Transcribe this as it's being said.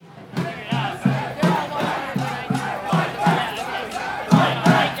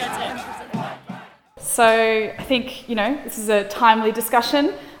So I think, this is a timely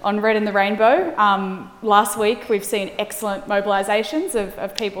discussion on Red in the Rainbow. Last week we've seen excellent mobilisations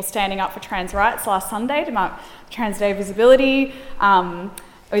of people standing up for trans rights last Sunday to mark Trans Day Visibility.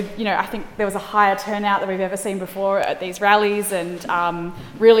 I think there was a higher turnout than we've ever seen before at these rallies, and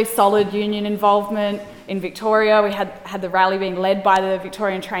really solid union involvement. In Victoria, we had the rally being led by the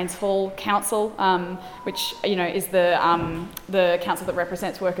Victorian Trans Hall Council, which is the council that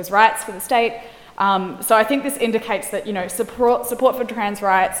represents workers' rights for the state. So I think this indicates that support for trans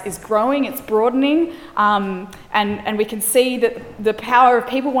rights is growing, it's broadening, and we can see that the power of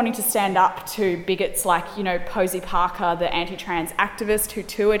people wanting to stand up to bigots like Posey Parker, the anti-trans activist who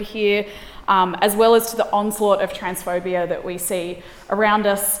toured here, as well as to the onslaught of transphobia that we see around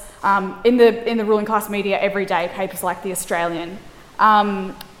us in the ruling class media every day, papers like The Australian.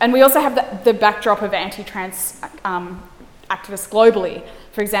 And we also have the backdrop of anti-trans activists globally.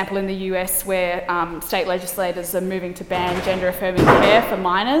 For example, in the US, where state legislators are moving to ban gender-affirming care for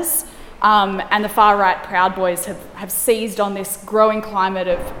minors, and the far-right Proud Boys have seized on this growing climate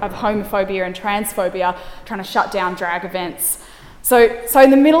of homophobia and transphobia, trying to shut down drag events. So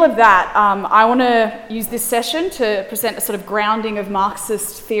in the middle of that, I want to use this session to present a sort of grounding of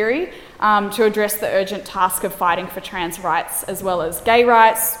Marxist theory to address the urgent task of fighting for trans rights, as well as gay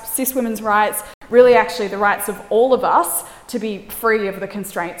rights, cis women's rights, really actually the rights of all of us to be free of the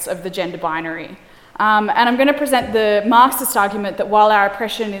constraints of the gender binary. And I'm going to present the Marxist argument that while our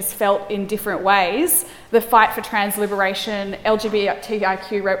oppression is felt in different ways, the fight for trans liberation,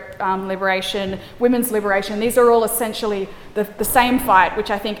 LGBTIQ liberation, women's liberation, these are all essentially the same fight, which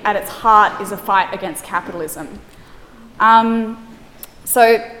I think at its heart is a fight against capitalism. So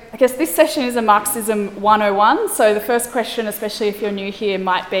I guess this session is a Marxism 101. So the first question, especially if you're new here,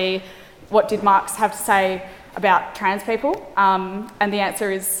 might be, what did Marx have to say about trans people? And the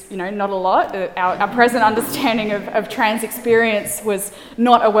answer is, not a lot. Our present understanding of trans experience was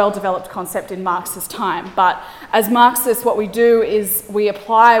not a well-developed concept in Marx's time. But as Marxists, what we do is we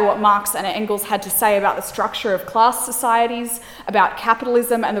apply what Marx and Engels had to say about the structure of class societies, about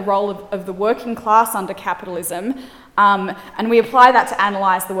capitalism and the role of the working class under capitalism, and we apply that to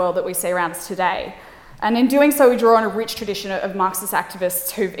analyse the world that we see around us today. And in doing so, we draw on a rich tradition of Marxist activists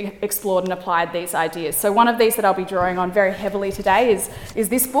who've explored and applied these ideas. So one of these that I'll be drawing on very heavily today is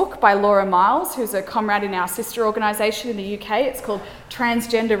this book by Laura Miles, who's a comrade in our sister organisation in the UK. It's called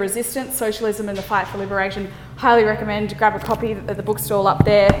Transgender Resistance, Socialism and the Fight for Liberation. Highly recommend, grab a copy at the bookstall up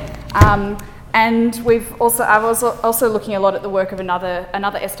there. And I was also looking a lot at the work of another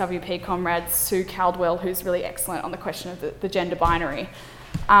SWP comrade, Sue Caldwell, who's really excellent on the question of the gender binary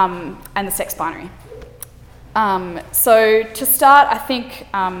and the sex binary. So to start, I think,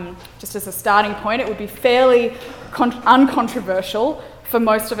 just as a starting point, it would be fairly uncontroversial for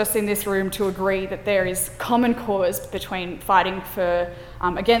most of us in this room to agree that there is common cause between fighting for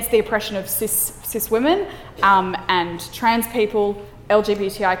against the oppression of cis women and trans people,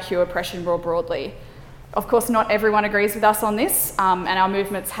 LGBTIQ oppression more broadly. Of course, not everyone agrees with us on this, and our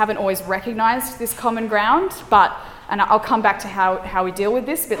movements haven't always recognised this common ground, and I'll come back to how we deal with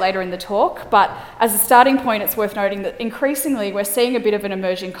this a bit later in the talk, but as a starting point, it's worth noting that increasingly we're seeing a bit of an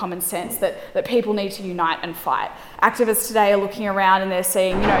emerging common sense that people need to unite and fight. Activists today are looking around and they're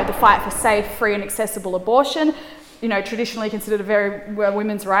seeing, the fight for safe, free and accessible abortion, traditionally considered a very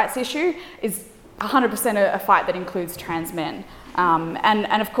women's rights issue, is 100% a fight that includes trans men.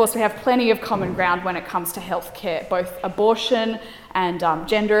 And of course we have plenty of common ground when it comes to healthcare, both abortion and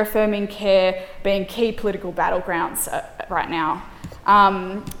gender-affirming care being key political battlegrounds right now.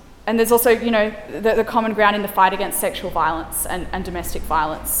 And there's also, the common ground in the fight against sexual violence and domestic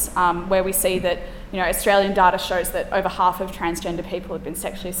violence, where we see that, Australian data shows that over half of transgender people have been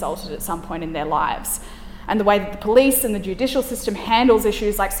sexually assaulted at some point in their lives. And the way that the police and the judicial system handles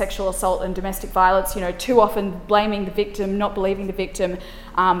issues like sexual assault and domestic violence, too often blaming the victim, not believing the victim.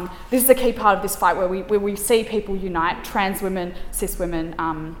 This is a key part of this fight where we see people unite, trans women, cis women,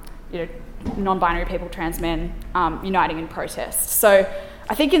 non-binary people, trans men, uniting in protest. So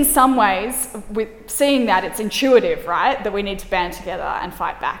I think in some ways, with seeing that, it's intuitive, right, that we need to band together and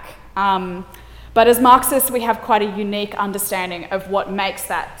fight back. But as Marxists, we have quite a unique understanding of what makes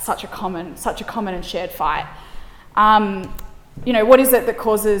that such a common and shared fight. What is it that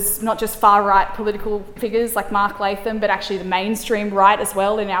causes not just far-right political figures like Mark Latham, but actually the mainstream right as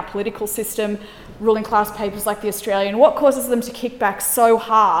well in our political system, ruling class papers like The Australian? What causes them to kick back so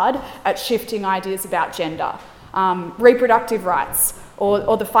hard at shifting ideas about gender? Reproductive rights,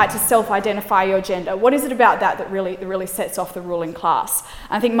 or the fight to self-identify your gender? What is it about that really sets off the ruling class?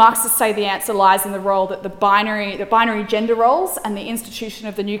 And I think Marxists say the answer lies in the role that the binary gender roles and the institution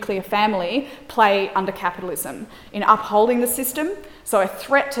of the nuclear family play under capitalism in upholding the system. So a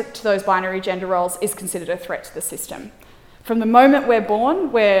threat to those binary gender roles is considered a threat to the system. From the moment we're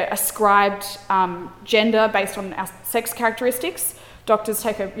born, we're ascribed gender based on our sex characteristics. Doctors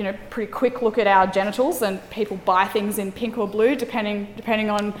take a pretty quick look at our genitals, and people buy things in pink or blue depending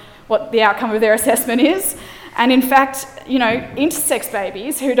on what the outcome of their assessment is. And in fact, intersex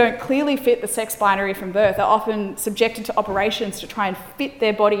babies who don't clearly fit the sex binary from birth are often subjected to operations to try and fit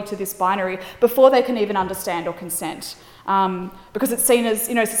their body to this binary before they can even understand or consent. Because it's seen as,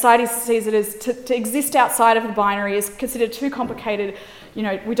 society sees it as to exist outside of the binary is considered too complicated.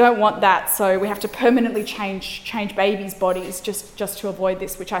 We don't want that, so we have to permanently change babies' bodies just to avoid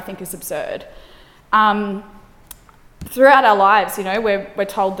this, which I think is absurd. Throughout our lives, we're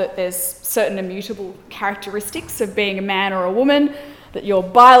told that there's certain immutable characteristics of being a man or a woman that you're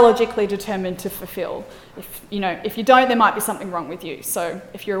biologically determined to fulfill. If you don't, there might be something wrong with you. So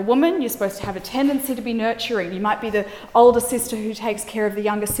if you're a woman, you're supposed to have a tendency to be nurturing. You might be the older sister who takes care of the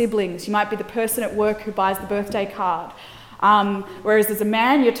younger siblings. You might be the person at work who buys the birthday card. Whereas as a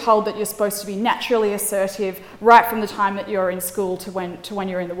man, you're told that you're supposed to be naturally assertive right from the time that you're in school to when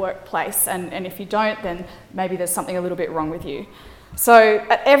you're in the workplace. And if you don't, then maybe there's something a little bit wrong with you. So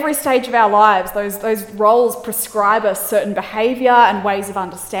at every stage of our lives, those roles prescribe us certain behaviour and ways of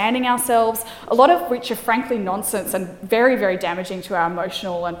understanding ourselves, a lot of which are frankly nonsense and very, very damaging to our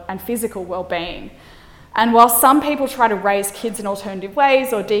emotional and physical well-being. And while some people try to raise kids in alternative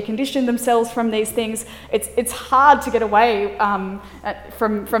ways or decondition themselves from these things, it's hard to get away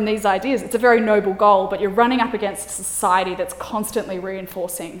from these ideas. It's a very noble goal, but you're running up against a society that's constantly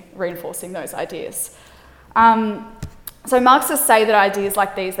reinforcing those ideas. So Marxists say that ideas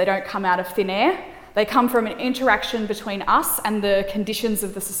like these, they don't come out of thin air. They come from an interaction between us and the conditions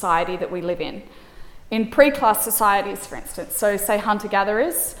of the society that we live in. In pre-class societies, for instance, so say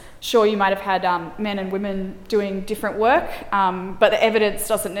hunter-gatherers, sure, you might have had men and women doing different work, but the evidence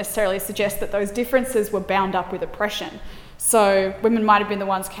doesn't necessarily suggest that those differences were bound up with oppression. So women might have been the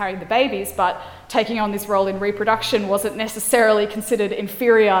ones carrying the babies, but taking on this role in reproduction wasn't necessarily considered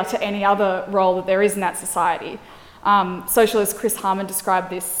inferior to any other role that there is in that society. Socialist Chris Harman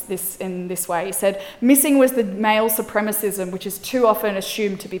described this in this way. He said, "Missing was the male supremacism, which is too often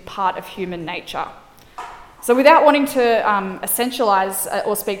assumed to be part of human nature." So without wanting to essentialise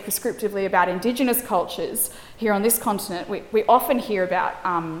or speak prescriptively about Indigenous cultures here on this continent, we often hear about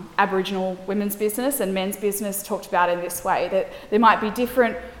Aboriginal women's business and men's business talked about in this way, that there might be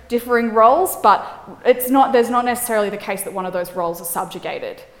differing roles, but there's not necessarily the case that one of those roles is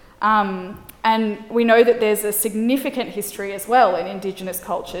subjugated. And we know that there's a significant history as well in Indigenous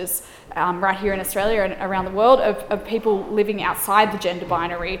cultures right here in Australia and around the world of people living outside the gender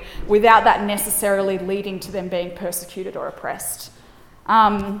binary without that necessarily leading to them being persecuted or oppressed.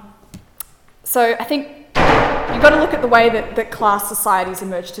 So I think you've got to look at the way that class societies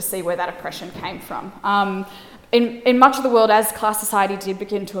emerged to see where that oppression came from. In much of the world, as class society did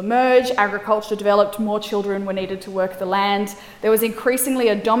begin to emerge, agriculture developed, more children were needed to work the land. There was increasingly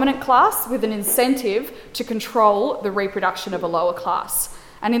a dominant class with an incentive to control the reproduction of a lower class.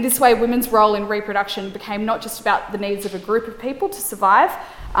 And in this way, women's role in reproduction became not just about the needs of a group of people to survive,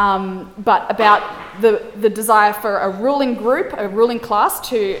 but about the desire for a ruling group, a ruling class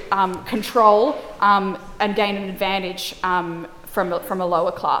to control and gain an advantage from a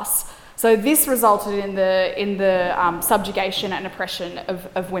lower class. So this resulted in the subjugation and oppression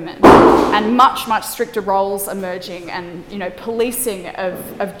of women, and much stricter roles emerging, and policing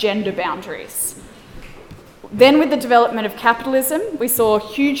of gender boundaries. Then, with the development of capitalism, we saw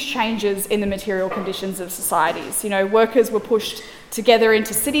huge changes in the material conditions of societies. Workers were pushed together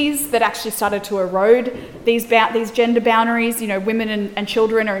into cities that actually started to erode these gender boundaries. Women and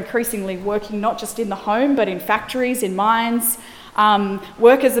children are increasingly working not just in the home, but in factories, in mines.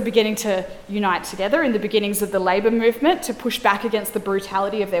 Workers are beginning to unite together in the beginnings of the labour movement to push back against the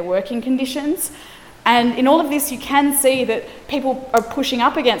brutality of their working conditions. And in all of this, you can see that people are pushing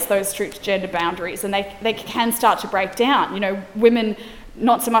up against those strict gender boundaries, and they can start to break down. Women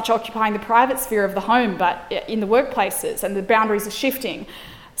not so much occupying the private sphere of the home, but in the workplaces, and the boundaries are shifting.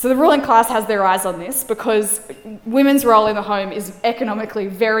 So the ruling class has their eyes on this because women's role in the home is economically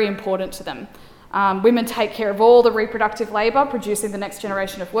very important to them. Women take care of all the reproductive labour, producing the next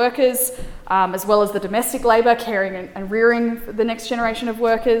generation of workers, as well as the domestic labour, caring and rearing the next generation of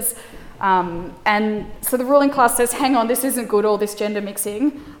workers. And so the ruling class says, hang on, this isn't good, all this gender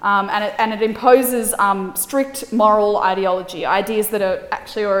mixing, and it imposes strict moral ideology, ideas that are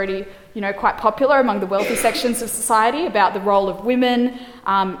actually already quite popular among the wealthy sections of society, about the role of women,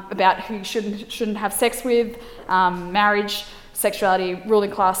 about who you shouldn't have sex with, marriage, sexuality.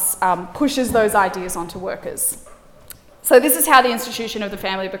 Ruling class pushes those ideas onto workers. So this is how the institution of the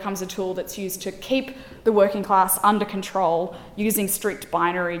family becomes a tool that's used to keep the working class under control using strict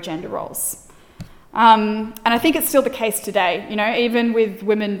binary gender roles. And I think it's still the case today, even with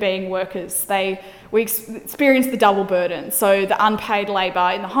women being workers, we experience the double burden. So the unpaid labour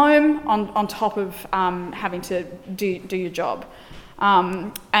in the home on top of having to do your job.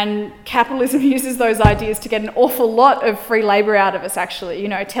 And capitalism uses those ideas to get an awful lot of free labour out of us, actually,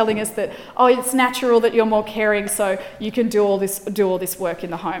 telling us that, it's natural that you're more caring, so you can do all this work in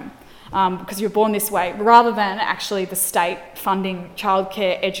the home. Because you're born this way, rather than actually the state funding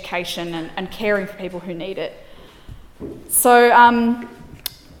childcare, education, and caring for people who need it. So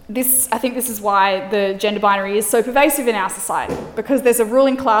I think this is why the gender binary is so pervasive in our society, because there's a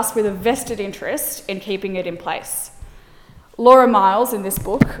ruling class with a vested interest in keeping it in place. Laura Miles, in this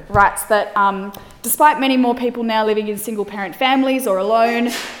book, writes that despite many more people now living in single-parent families or alone,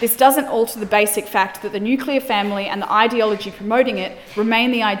 this doesn't alter the basic fact that the nuclear family and the ideology promoting it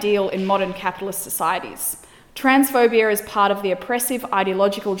remain the ideal in modern capitalist societies. Transphobia, as part of the oppressive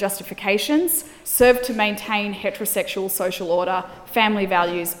ideological justifications, serve to maintain heterosexual social order, family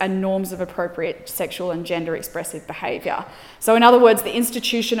values, and norms of appropriate sexual and gender-expressive behaviour. So in other words, the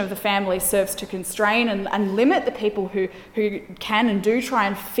institution of the family serves to constrain and limit the people who can and do try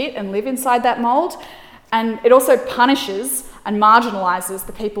and fit and live inside that mould, and it also punishes and marginalises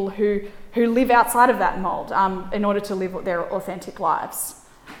the people who live outside of that mould in order to live their authentic lives.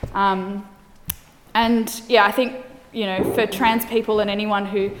 And yeah, I think, for trans people and anyone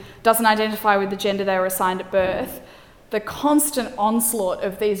who doesn't identify with the gender they were assigned at birth, the constant onslaught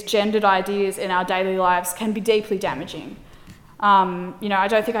of these gendered ideas in our daily lives can be deeply damaging. I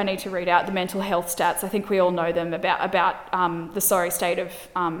don't think I need to read out the mental health stats. I think we all know them about the sorry state of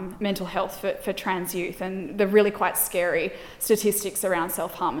mental health for trans youth, and the really quite scary statistics around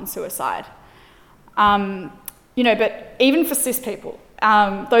self-harm and suicide. But even for cis people,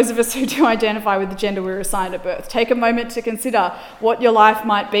 those of us who do identify with the gender we were assigned at birth, take a moment to consider what your life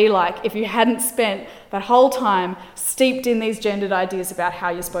might be like if you hadn't spent that whole time steeped in these gendered ideas about how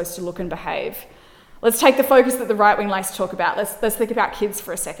you're supposed to look and behave. Let's take the focus that the right wing likes to talk about. Let's think about kids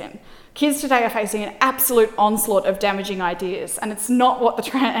for a second. Kids today are facing an absolute onslaught of damaging ideas, and it's not what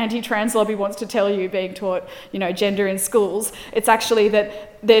the anti-trans lobby wants to tell you being taught, gender in schools. It's actually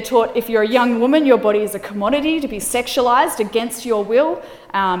that they're taught if you're a young woman, your body is a commodity to be sexualised against your will.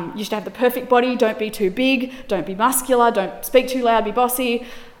 You should have the perfect body, don't be too big, don't be muscular, don't speak too loud, be bossy.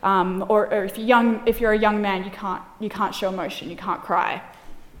 Or if you're a young man, you can't show emotion, you can't cry.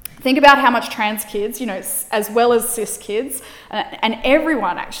 Think about how much trans kids, as well as cis kids, and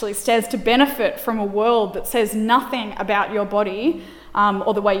everyone actually stands to benefit from a world that says nothing about your body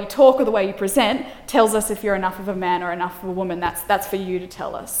or the way you talk or the way you present tells us if you're enough of a man or enough of a woman. That's for you to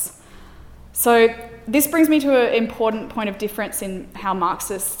tell us. So this brings me to an important point of difference in how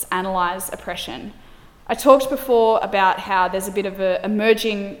Marxists analyse oppression. I talked before about how there's a bit of an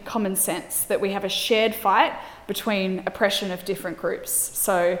emerging common sense that we have a shared fight between oppression of different groups.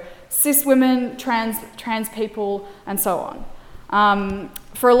 So cis women, trans people, and so on.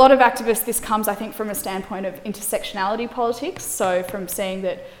 For a lot of activists, this comes, I think, from a standpoint of intersectionality politics. So from seeing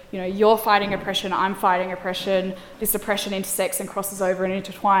that, you're fighting oppression, I'm fighting oppression, this oppression intersects and crosses over and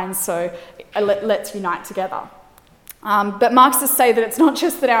intertwines, so let's unite together. But Marxists say that it's not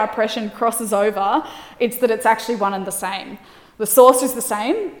just that our oppression crosses over, it's that it's actually one and the same. The source is the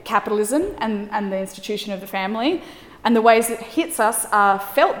same, capitalism and the institution of the family, and the ways it hits us are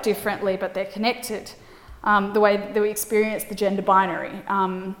felt differently, but they're connected. The way that we experience the gender binary.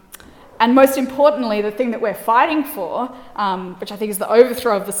 And most importantly, the thing that we're fighting for, which I think is the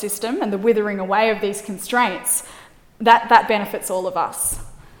overthrow of the system and the withering away of these constraints, that benefits all of us.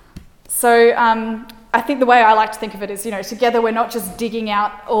 So I think the way I like to think of it is, together we're not just digging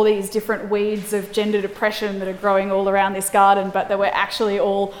out all these different weeds of gender depression that are growing all around this garden, but that we're actually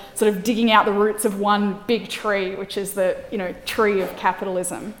all sort of digging out the roots of one big tree, which is the, tree of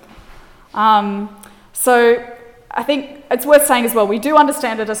capitalism. So I think it's worth saying as well, we do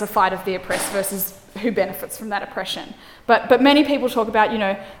understand it as a fight of the oppressed versus who benefits from that oppression. But many people talk about,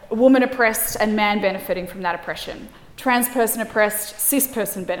 a woman oppressed and man benefiting from that oppression. Trans person oppressed, cis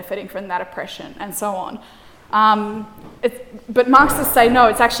person benefiting from that oppression, and so on. But Marxists say no,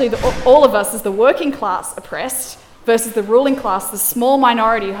 it's actually all of us as the working class oppressed versus the ruling class, the small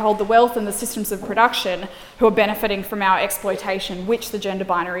minority who hold the wealth and the systems of production who are benefiting from our exploitation, which the gender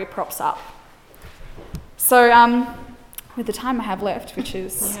binary props up. So with the time I have left, which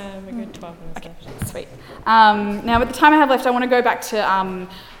is... Yeah, we're good, 12 minutes left. Sweet. Now, with the time I have left, I want to go back to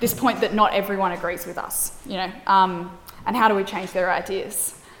this point that not everyone agrees with us, and how do we change their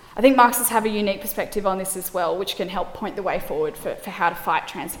ideas? I think Marxists have a unique perspective on this as well, which can help point the way forward for how to fight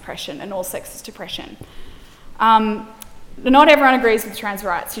trans oppression and all sexist oppression. Not everyone agrees with trans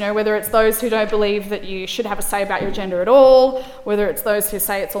rights, whether it's those who don't believe that you should have a say about your gender at all, whether it's those who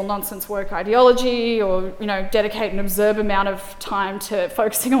say it's all nonsense woke ideology, or, dedicate an absurd amount of time to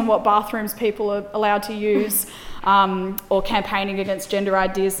focusing on what bathrooms people are allowed to use, or campaigning against gender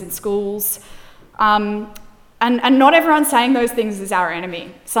ideas in schools. And not everyone saying those things is our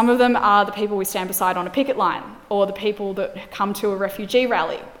enemy. Some of them are the people we stand beside on a picket line, or the people that come to a refugee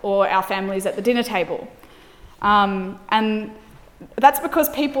rally, or our families at the dinner table. And that's because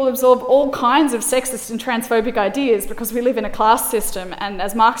people absorb all kinds of sexist and transphobic ideas because we live in a class system, and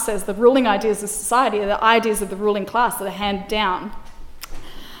as Marx says, the ruling ideas of society are the ideas of the ruling class that are handed down.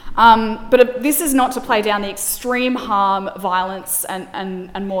 But this is not to play down the extreme harm, violence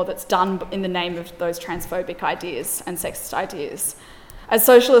and more that's done in the name of those transphobic ideas and sexist ideas. As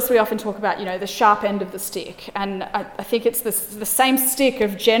socialists, we often talk about, the sharp end of the stick, and I think it's the same stick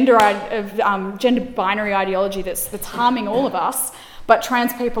of gender binary ideology that's harming all of us, but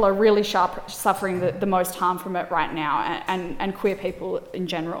trans people are really suffering the most harm from it right now, and queer people in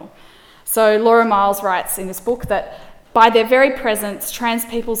general. So Laura Miles writes in this book that by their very presence, trans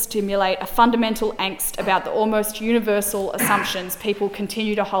people stimulate a fundamental angst about the almost universal assumptions people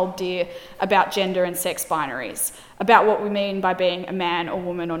continue to hold dear about gender and sex binaries, about what we mean by being a man or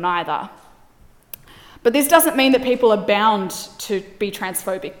woman or neither. But this doesn't mean that people are bound to be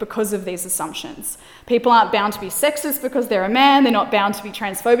transphobic because of these assumptions. People aren't bound to be sexist because they're a man, they're not bound to be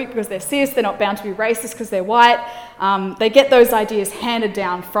transphobic because they're cis, they're not bound to be racist because they're white. They get those ideas handed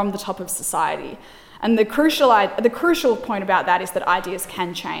down from the top of society. And the crucial point about that is that ideas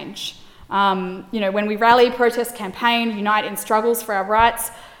can change. When we rally, protest, campaign, unite in struggles for our rights,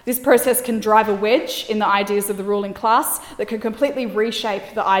 this process can drive a wedge in the ideas of the ruling class that can completely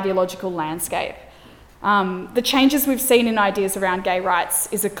reshape the ideological landscape. The changes we've seen in ideas around gay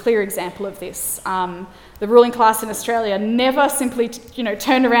rights is a clear example of this. The ruling class in Australia never simply,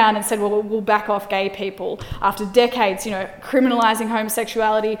 turned around and said, well, we'll back off gay people. After decades, criminalising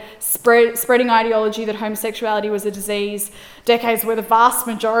homosexuality, spreading ideology that homosexuality was a disease, decades where the vast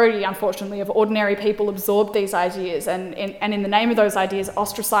majority, unfortunately, of ordinary people absorbed these ideas and in the name of those ideas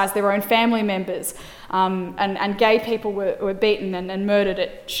ostracised their own family members. And gay people were beaten and murdered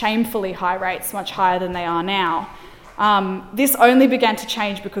at shamefully high rates, much higher than they are now. This only began to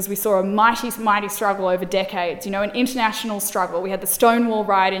change because we saw a mighty, mighty struggle over decades, an international struggle. We had the Stonewall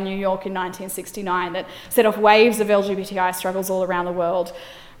riot in New York in 1969 that set off waves of LGBTI struggles all around the world.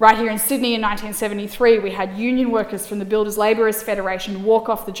 Right here in Sydney in 1973, we had union workers from the Builders Labourers Federation walk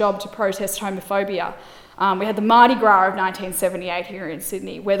off the job to protest homophobia. We had the Mardi Gras of 1978 here in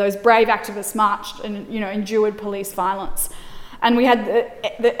Sydney, where those brave activists marched and endured police violence. And we had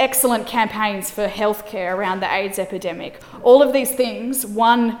the excellent campaigns for healthcare around the AIDS epidemic. All of these things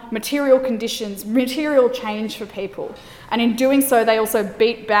won material conditions, material change for people. And in doing so, they also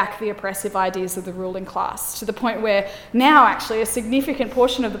beat back the oppressive ideas of the ruling class to the point where now actually a significant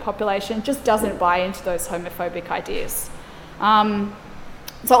portion of the population just doesn't buy into those homophobic ideas.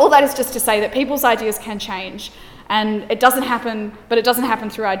 So all that is just to say that people's ideas can change, and it doesn't happen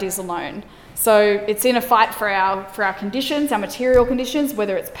through ideas alone. So it's in a fight for our conditions, our material conditions,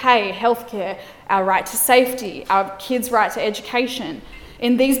 whether it's pay, healthcare, our right to safety, our kids' right to education.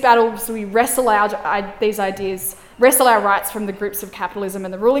 In these battles, we wrestle our rights from the grips of capitalism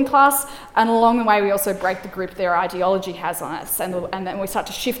and the ruling class, and along the way we also break the grip their ideology has on us, and then we start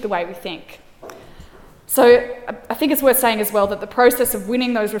to shift the way we think. So I think it's worth saying as well that the process of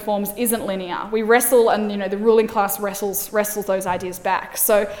winning those reforms isn't linear. We wrestle, and the ruling class wrestles those ideas back.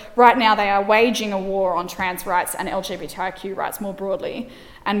 So right now they are waging a war on trans rights and LGBTIQ rights more broadly.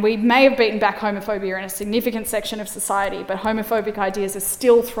 And we may have beaten back homophobia in a significant section of society, but homophobic ideas are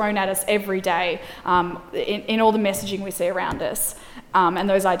still thrown at us every day in all the messaging we see around us, and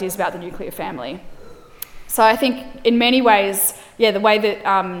those ideas about the nuclear family. So I think in many ways, the way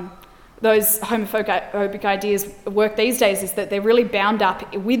that those homophobic ideas work these days is that they're really bound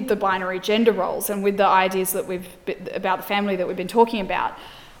up with the binary gender roles and with the ideas that about the family that we've been talking about.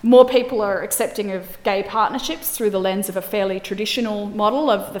 More people are accepting of gay partnerships through the lens of a fairly traditional model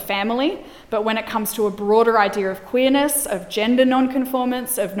of the family, but when it comes to a broader idea of queerness, of gender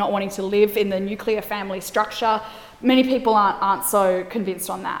non-conformance, of not wanting to live in the nuclear family structure, many people aren't so convinced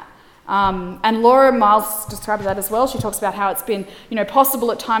on that. And Laura Miles describes that as well. She talks about how it's been,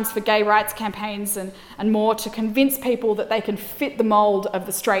 possible at times for gay rights campaigns and more to convince people that they can fit the mould of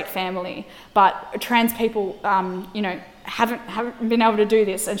the straight family, but trans people, haven't been able to do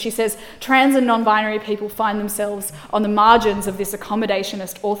this. And she says trans and non-binary people find themselves on the margins of this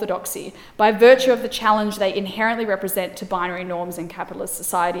accommodationist orthodoxy by virtue of the challenge they inherently represent to binary norms in capitalist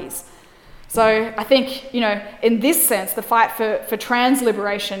societies. So I think, in this sense, the fight for trans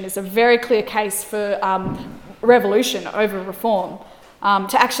liberation is a very clear case for revolution over reform.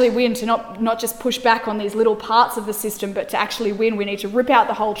 To actually win, to not just push back on these little parts of the system, but to actually win, we need to rip out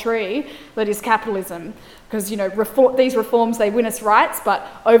the whole tree that is capitalism. Because, these reforms, they win us rights, but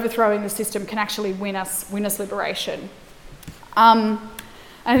overthrowing the system can actually win us liberation. And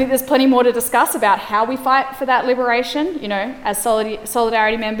I think there's plenty more to discuss about how we fight for that liberation. As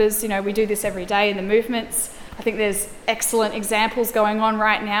solidarity members, we do this every day in the movements. I think there's excellent examples going on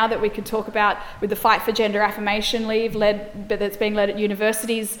right now that we could talk about with the fight for gender affirmation leave that's being led at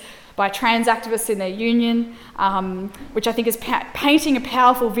universities by trans activists in their union, which I think is painting a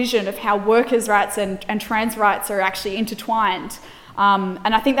powerful vision of how workers' rights and trans rights are actually intertwined.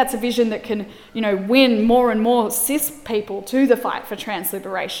 And I think that's a vision that can, win more and more cis people to the fight for trans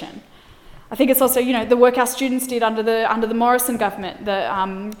liberation. I think it's also, the work our students did under the Morrison government,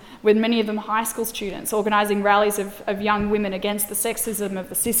 with many of them high school students, organising rallies of young women against the sexism of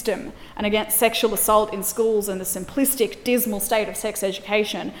the system and against sexual assault in schools and the simplistic, dismal state of sex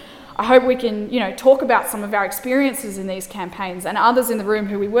education. I hope we can, talk about some of our experiences in these campaigns and others in the room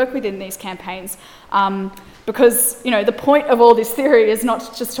who we work with in these campaigns, because, the point of all this theory is not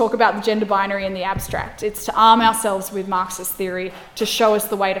to just talk about the gender binary in the abstract. It's to arm ourselves with Marxist theory to show us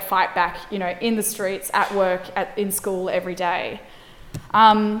the way to fight back, in the streets, at work, in school, every day.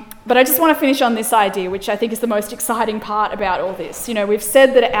 But I just want to finish on this idea, which I think is the most exciting part about all this. We've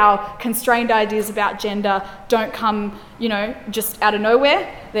said that our constrained ideas about gender don't come, just out of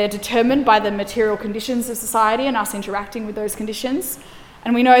nowhere. They're determined by the material conditions of society and us interacting with those conditions.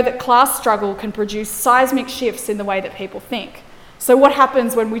 And we know that class struggle can produce seismic shifts in the way that people think. So what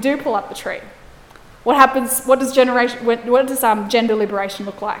happens when we do pull up the tree? What happens? What does gender liberation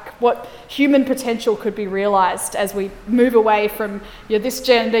look like? What human potential could be realised as we move away from this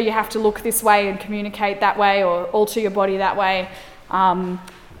gender, you have to look this way and communicate that way, or alter your body that way?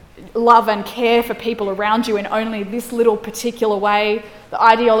 Love and care for people around you in only this little particular way. The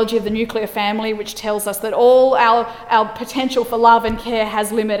ideology of the nuclear family, which tells us that all our potential for love and care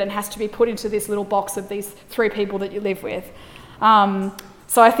has limit and has to be put into this little box of these three people that you live with.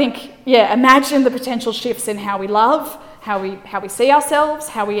 So I think, imagine the potential shifts in how we love, how we see ourselves,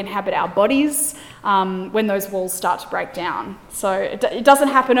 how we inhabit our bodies, when those walls start to break down. So it doesn't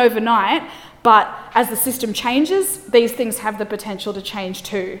happen overnight, but as the system changes, these things have the potential to change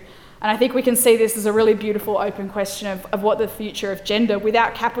too. And I think we can see this as a really beautiful open question of what the future of gender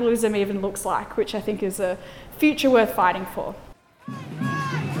without capitalism even looks like, which I think is a future worth fighting for.